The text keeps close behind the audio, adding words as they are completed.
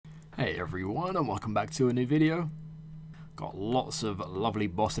Hey everyone, and welcome back to a new video. Got lots of lovely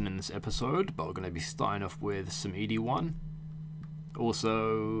bossing in this episode, but we're going to be starting off with some ED1.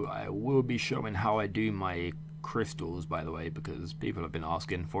 Also, I will be showing how I do my crystals, by the way, because people have been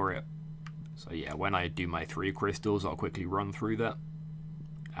asking for it. So yeah, when I do my 3 crystals, I'll quickly run through that.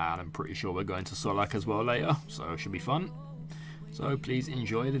 And I'm pretty sure we're going to Solak as well later, so it should be fun. So please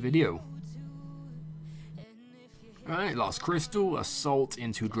enjoy the video. Alright, last crystal, Assault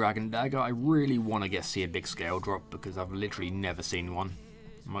into Dragon Dagger. I really want to see a big scale drop because I've literally never seen one.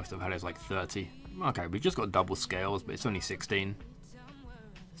 Most I've had is like 30. Okay, we've just got double scales, but it's only 16.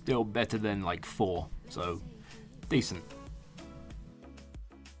 Still better than like 4, so decent.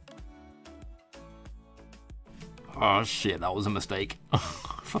 Oh shit, that was a mistake.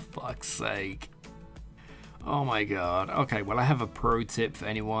 For fuck's sake. Oh my god. Okay, well I have a pro tip for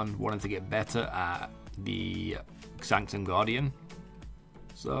anyone wanting to get better at the Sanctum Guardian.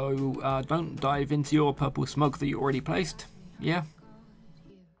 So don't dive into your purple smoke that you already placed. Yeah.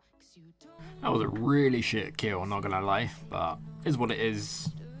 That was a really shit kill, not gonna lie, but is what it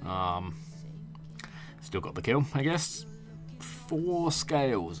is. Still got the kill, I guess. 4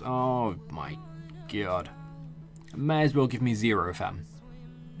 scales. Oh my god. May as well give me 0, fam.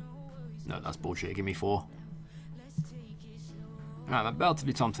 No, that's bullshit. Give me 4. I'm about to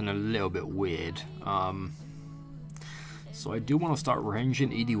do something a little bit weird. So I do want to start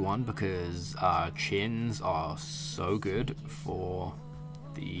ranging ED1 because chins are so good for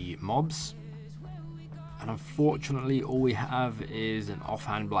the mobs. And unfortunately all we have is an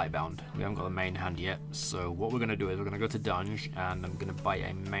offhand Blightbound. We haven't got the main hand yet. So what we're going to do is we're going to go to Dunge and I'm going to buy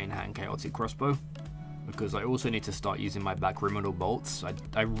a main hand chaotic crossbow. Because I also need to start using my back criminal bolts.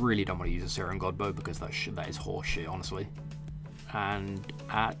 I really don't want to use a Serum Godbow because that is horseshit, honestly. And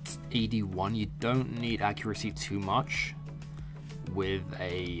at ED1 you don't need accuracy too much with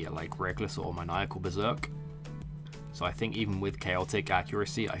a like reckless or maniacal berserk, so I think even with chaotic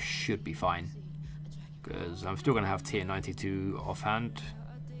accuracy I should be fine because I'm still gonna have tier 92 offhand.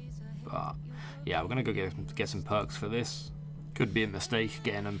 But yeah, we're gonna go get some perks for this. Could be a mistake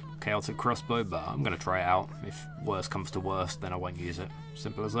getting a chaotic crossbow, but I'm gonna try it out. If worse comes to worse, then I won't use it.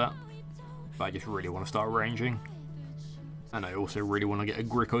 Simple as that. But I just really want to start ranging. And I also really want to get a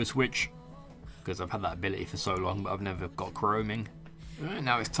Grico switch, because I've had that ability for so long, but I've never got caroming. Alright,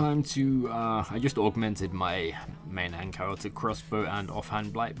 now it's time to, I just augmented my main hand chaotic crossbow and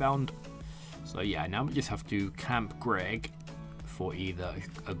offhand Blightbound. So yeah, now we just have to camp Greg for either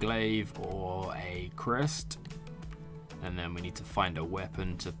a glaive or a crest. And then we need to find a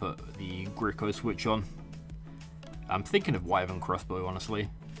weapon to put the Grico switch on. I'm thinking of Wyvern crossbow, honestly.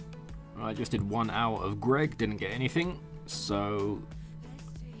 I just did 1 hour of Greg, didn't get anything. So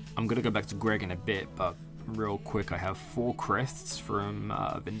I'm gonna go back to Greg in a bit, but real quick I have 4 crests from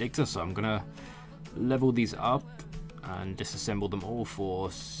Vindicta, so I'm gonna level these up and disassemble them all for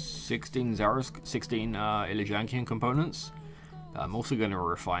 16 Ilijankian components. I'm also gonna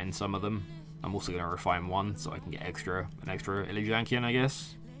refine some of them. I'm also gonna refine 1 so I can get an extra Ilijankian, I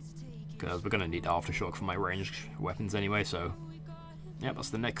guess, because we're gonna need Aftershock for my ranged weapons anyway. So yeah, that's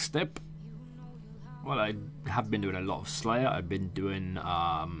the next step. Well, I have been doing a lot of Slayer. I've been doing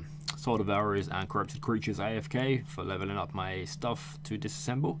Soul Devourers and Corrupted Creatures AFK for leveling up my stuff to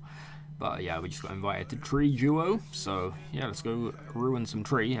disassemble. But yeah, we just got invited to Tree Duo, so yeah, let's go ruin some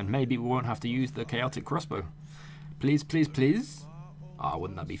tree, and maybe we won't have to use the chaotic crossbow. Please, please, please. Ah,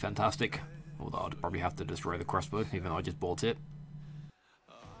 wouldn't that be fantastic? Although I'd probably have to destroy the crossbow, even though I just bought it.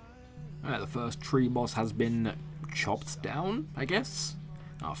 Alright, the first tree boss has been chopped down, I guess?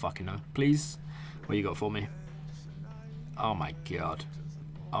 Oh, fucking no. Please. What you got for me? Oh my god.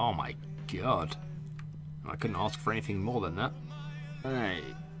 Oh my god. I couldn't ask for anything more than that. Alright.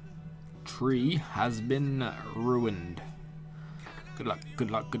 Tree has been ruined. Good luck,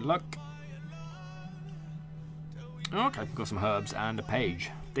 good luck, good luck. Okay, got some herbs and a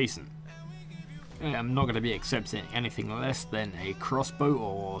page. Decent. Okay, I'm not going to be accepting anything less than a crossbow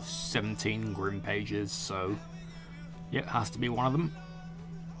or 17 grim pages, so yeah, it has to be one of them.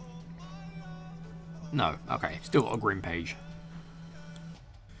 No, okay, still got a grim page.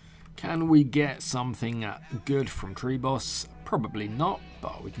 Can we get something good from Tree Boss? Probably not,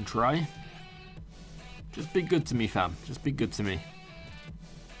 but we can try. Just be good to me, fam. Just be good to me.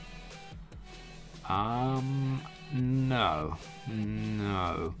 No.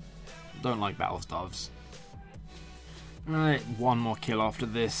 No. Don't like battle staves. Alright, 1 more kill after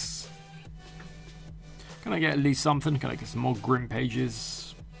this. Can I get at least something? Can I get some more grim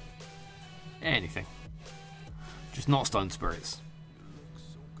pages? Anything. Just not stone spirits.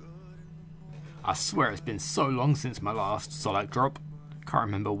 I swear it's been so long since my last Solak drop. Can't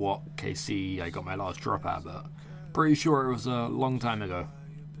remember what KC I got my last drop at, but pretty sure it was a long time ago.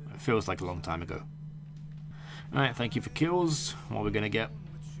 It feels like a long time ago. Alright, thank you for kills. What are we gonna get?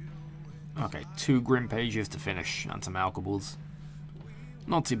 Okay, 2 Grim Pages to finish and some alcohols.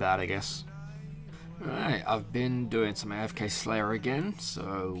 Not too bad, I guess. Alright, I've been doing some AFK Slayer again,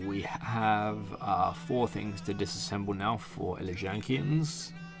 so we have 4 things to disassemble now for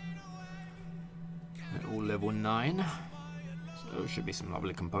Elysiankians. They're all level 9, so should be some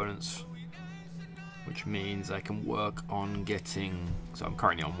lovely components, which means I can work on getting, so I'm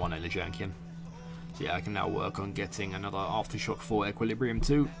currently on 1 Elysiankian, so yeah, I can now work on getting another Aftershock 4 Equilibrium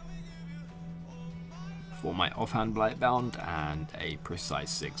 2 for my offhand Blightbound, and a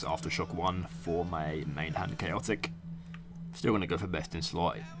Precise 6 Aftershock 1 for my main hand Chaotic. Still gonna go for best in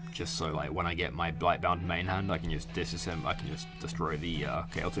slot, just so like when I get my Blightbound main hand I can just disassemble, I can just destroy the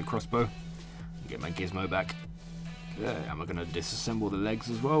Chaotic crossbow and get my gizmo back. Okay, and we're gonna disassemble the legs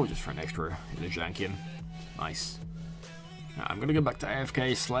as well, just for an extra Elysiankian. Nice. Now, I'm gonna go back to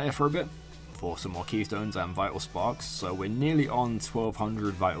AFK Slayer for a bit, for some more Keystones and Vital Sparks, so we're nearly on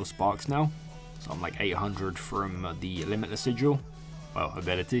 1200 Vital Sparks now. So I'm like 800 from the Limitless Sigil, well,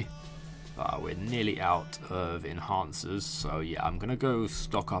 ability. We're nearly out of enhancers, so yeah, I'm gonna go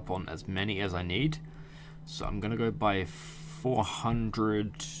stock up on as many as I need. So I'm gonna go by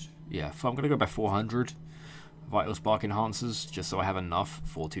 400, yeah, I'm gonna go by 400 Vital Spark enhancers, just so I have enough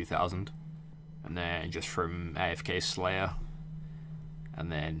for 2000. And then just from AFK Slayer,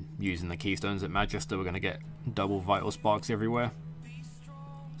 and then using the Keystones at Magister, we're gonna get double Vital Sparks everywhere.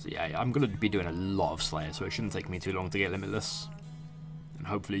 So yeah, I'm going to be doing a lot of Slayer, so it shouldn't take me too long to get Limitless. And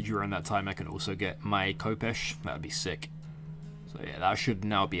hopefully during that time I can also get my Kopesh, that would be sick. So yeah, that should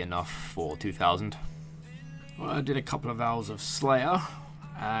now be enough for 2000. Well, I did a couple of hours of Slayer,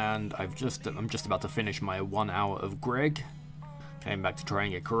 and I'm just about to finish my 1 hour of Greg. Came back to try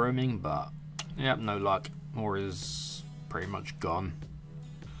and get caroming, but yep, no luck. Ore is pretty much gone.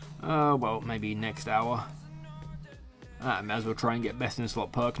 Well, maybe next hour. I may as well try and get best in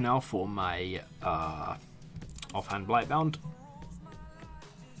slot perk now for my offhand Blightbound.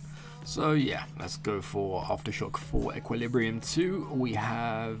 So yeah, let's go for Aftershock 4 Equilibrium 2. We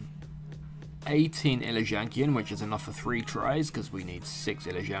have 18 Elysiankian, which is enough for 3 tries because we need 6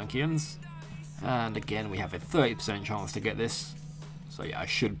 Elysiankians. And again, we have a 30% chance to get this. So yeah, I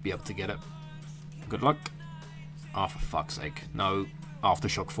should be able to get it. Good luck. Oh, for fuck's sake. No.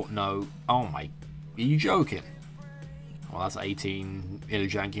 Aftershock 4. No. Oh my. Are you joking? Well, that's 18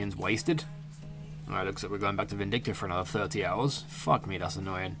 Elysiankians wasted. Alright, looks like we're going back to Vindicta for another 30 hours. Fuck me, that's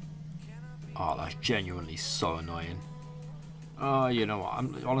annoying. Oh, that's genuinely so annoying. You know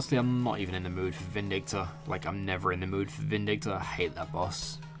what, honestly, I'm not even in the mood for Vindicta. Like, I'm never in the mood for Vindicta. I hate that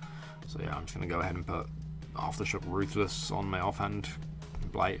boss. So yeah, I'm just going to go ahead and put Aftershock Ruthless on my offhand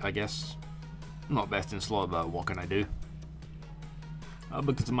Blight, I guess. Not best in slot, but what can I do?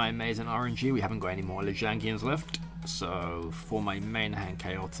 Because of my amazing RNG, we haven't got any more Elysiankians left. So for my main hand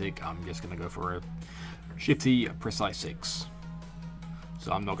Chaotic, I'm just going to go for a shitty Precise 6.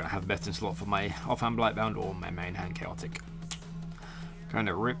 So I'm not going to have best in slot for my offhand Blightbound or my main hand Chaotic. Kind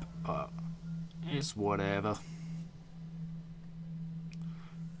of rip, but it's whatever.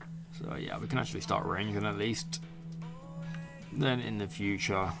 So yeah, we can actually start ranging at least. Then in the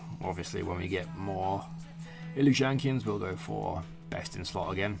future, obviously when we get more Elysiankians, we'll go for best in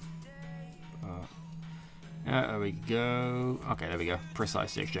slot again. Yeah, there we go. Okay, there we go.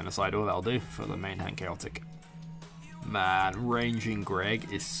 Precise 6 Genocidal, that'll do for the main hand Chaotic. Man, ranging Greg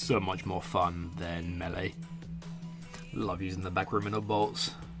is so much more fun than melee. Love using the backroom bolts.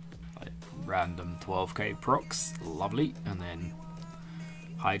 Like random 12k procs, lovely. And then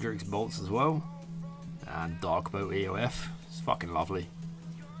Hydrix bolts as well. And Darkbow EOF, it's fucking lovely.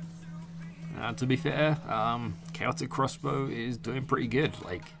 And to be fair, Chaotic Crossbow is doing pretty good.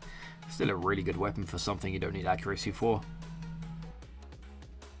 Like, still a really good weapon for something you don't need accuracy for.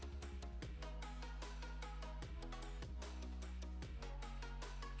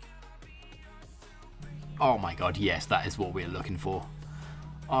 Oh my god, yes, that is what we're looking for.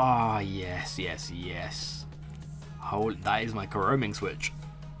 Ah, yes, yes, yes. Oh, that is my caroming switch.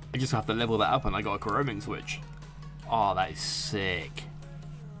 I just have to level that up and I got a caroming switch. Oh, that is sick.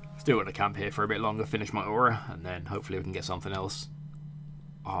 Still got to camp here for a bit longer, finish my aura, and then hopefully we can get something else.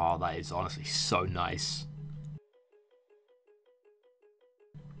 Oh, that is honestly so nice.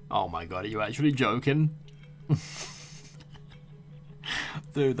 Oh my god, are you actually joking?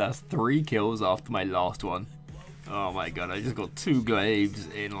 Dude, that's 3 kills after my last one. Oh my god, I just got 2 glaives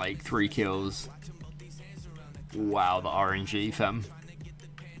in like 3 kills. Wow, the RNG, fam.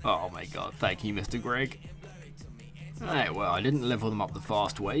 Oh my god, thank you, Mr. Greg. Alright, well, I didn't level them up the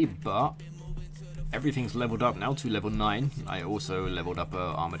fast way, but everything's leveled up now to level 9. I also leveled up a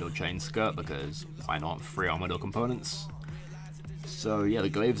Armador chain skirt because why not? 3 Armador components. So yeah, the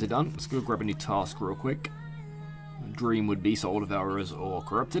glaives are done. Let's go grab a new task real quick. Dream would be Soul Devourers or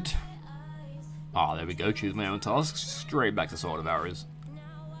Corrupted. Ah, there we go, choose my own tasks. Straight back to Soul Devourers.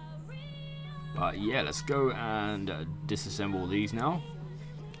 But yeah, let's go and disassemble these now.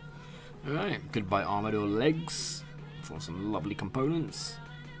 Alright, goodbye Armador legs for some lovely components.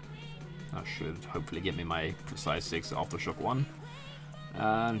 That should hopefully get me my Precise 6 Aftershock 1.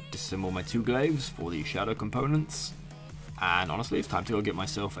 And disassemble my 2 glaives for the shadow components. And honestly, it's time to go get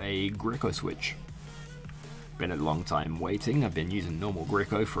myself a Grico switch. Been a long time waiting. I've been using normal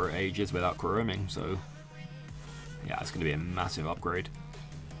Grico for ages without caroming, so yeah, it's going to be a massive upgrade.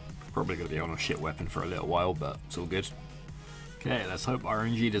 Probably going to be on a shit weapon for a little while, but it's all good. Okay, let's hope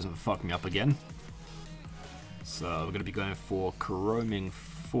RNG doesn't fuck me up again. So we're going to be going for caroming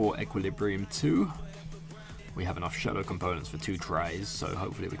for Equilibrium 2. We have enough shadow components for 2 tries, so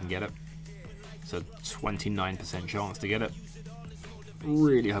hopefully we can get it. It's a 29% chance to get it.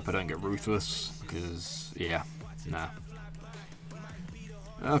 Really hope I don't get Ruthless, because, yeah, nah.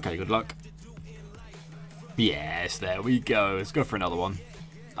 Okay, good luck. Yes, there we go. Let's go for another one.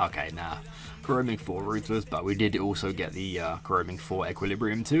 Okay, nah. Caroming 4 Ruthless, but we did also get the Caroming 4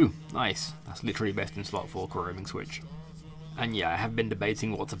 Equilibrium 2. Nice. That's literally best in slot for Caroming switch. And yeah, I have been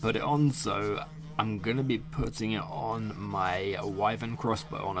debating what to put it on, so I'm going to be putting it on my Wyvern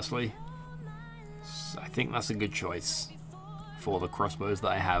crossbow, honestly. So I think that's a good choice for the crossbows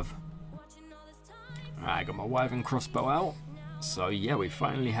that I have. Alright, I got my Wyvern crossbow out. So yeah, we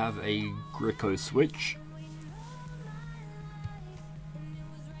finally have a Grico switch.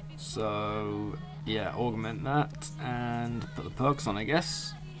 So yeah, augment that and put the perks on, I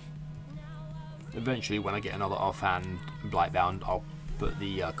guess. Eventually when I get another offhand Blightbound, I'll put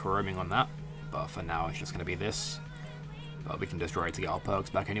the caroming on that. But for now it's just going to be this. But we can destroy it to get our perks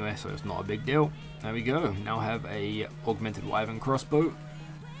back anyway, so it's not a big deal. There we go. Now I have a augmented Wyvern crossbow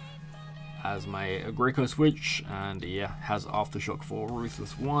as my Grico switch, and yeah, has Aftershock for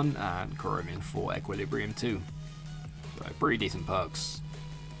Ruthless 1 and caroming for Equilibrium 2. So pretty decent perks.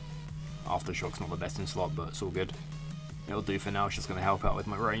 Aftershock's not the best in slot, but it's all good. It'll do for now. It's just going to help out with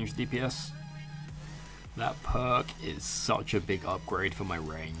my range DPS. That perk is such a big upgrade for my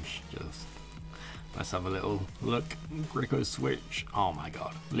range. Just let's have a little look. Grico switch. Oh my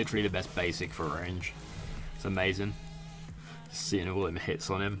god. Literally the best basic for range. It's amazing. Seeing all them hits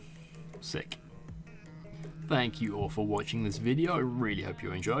on him. Sick. Thank you all for watching this video. I really hope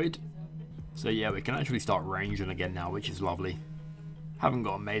you enjoyed. So yeah, we can actually start ranging again now, which is lovely. Haven't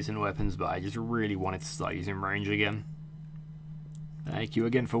got amazing weapons, but I just really wanted to start using range again. Thank you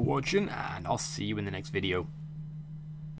again for watching, and I'll see you in the next video.